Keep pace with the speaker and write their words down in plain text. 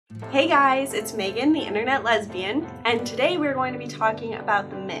Hey guys, it's Megan, the internet lesbian, and today we're going to be talking about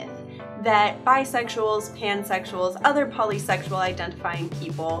the myth that bisexuals, pansexuals, other polysexual identifying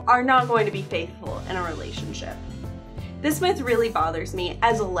people are not going to be faithful in a relationship. This myth really bothers me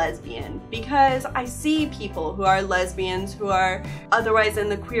as a lesbian because I see people who are lesbians, who are otherwise in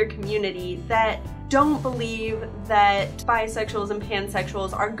the queer community, that don't believe that bisexuals and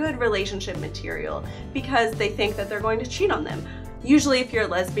pansexuals are good relationship material because they think that they're going to cheat on them. Usually if you're a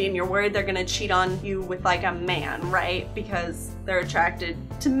lesbian, you're worried they're gonna cheat on you with like a man, right? Because they're attracted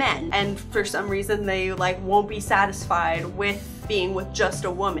to men, and for some reason they won't be satisfied with being with just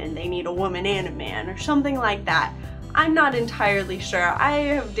a woman. They need a woman and a man or something like that. I'm not entirely sure. I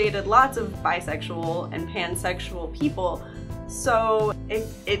have dated lots of bisexual and pansexual people, so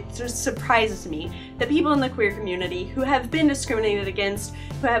it just surprises me that people in the queer community who have been discriminated against,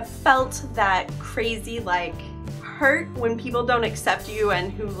 who have felt that crazy hurt when people don't accept you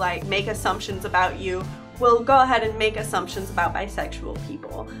and who make assumptions about you, will go ahead and make assumptions about bisexual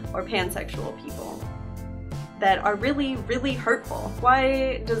people or pansexual people that are really, really hurtful.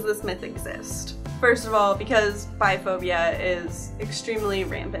 Why does this myth exist? First of all, because biphobia is extremely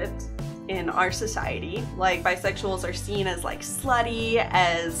rampant in our society. Bisexuals are seen as slutty,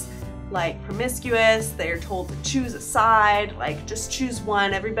 as promiscuous. They're told to choose a side, just choose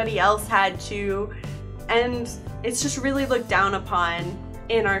one, everybody else had to. And it's just really looked down upon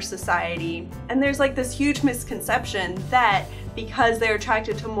in our society. And there's this huge misconception that because they're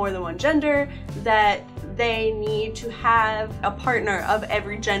attracted to more than one gender, that they need to have a partner of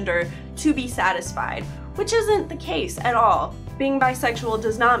every gender to be satisfied, which isn't the case at all. Being bisexual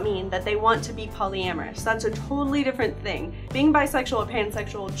does not mean that they want to be polyamorous. That's a totally different thing. Being bisexual or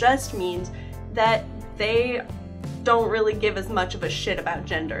pansexual just means that they don't really give as much of a shit about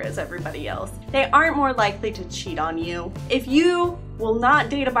gender as everybody else. They aren't more likely to cheat on you. If you will not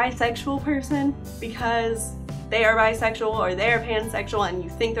date a bisexual person because they are bisexual or they are pansexual and you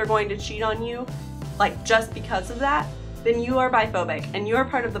think they're going to cheat on you, just because of that, then you are biphobic and you are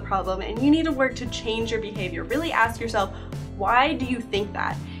part of the problem and you need to work to change your behavior. Really ask yourself, why do you think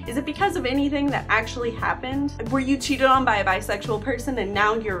that? Is it because of anything that actually happened? Were you cheated on by a bisexual person and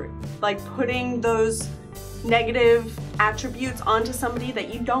now you're putting those negative attributes onto somebody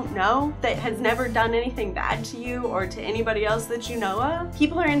that you don't know, that has never done anything bad to you or to anybody else that you know of?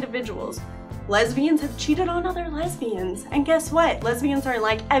 People are individuals. Lesbians have cheated on other lesbians, and guess what? Lesbians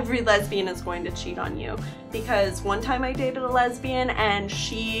are every lesbian is going to cheat on you, because one time I dated a lesbian and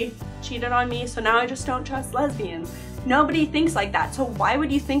she cheated on me, so now I just don't trust lesbians. Nobody thinks like that, so why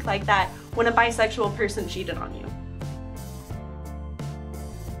would you think like that when a bisexual person cheated on you?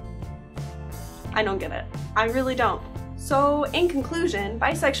 I don't get it. I really don't. So in conclusion,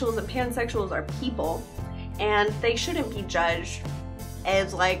 bisexuals and pansexuals are people, and they shouldn't be judged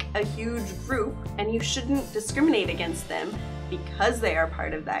as a huge group, and you shouldn't discriminate against them because they are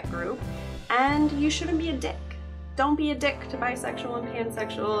part of that group, and you shouldn't be a dick. Don't be a dick to bisexual and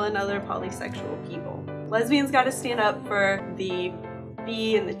pansexual and other polysexual people. Lesbians gotta stand up for the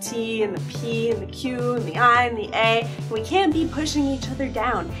B and the T and the P and the Q and the I and the A. And we can't be pushing each other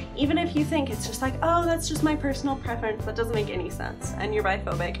down. Even if you think it's just oh, that's just my personal preference, that doesn't make any sense. And you're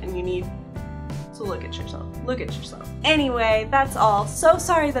biphobic and you need to look at yourself. Look at yourself. Anyway, that's all. So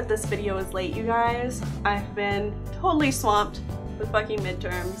sorry that this video is late, you guys. I've been totally swamped with fucking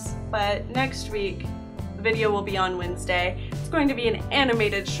midterms. But next week, the video will be on Wednesday. It's going to be an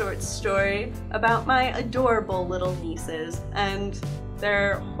animated short story about my adorable little nieces and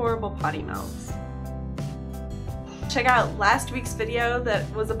their horrible potty mouths. Check out last week's video that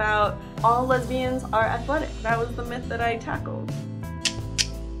was about all lesbians are athletic. That was the myth that I tackled.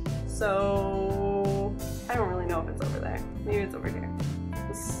 So I don't really know if it's over there. Maybe it's over here.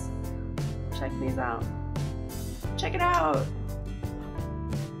 Let's check these out. Check it out!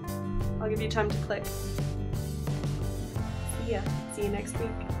 I'll give you time to click. See ya. See you next week.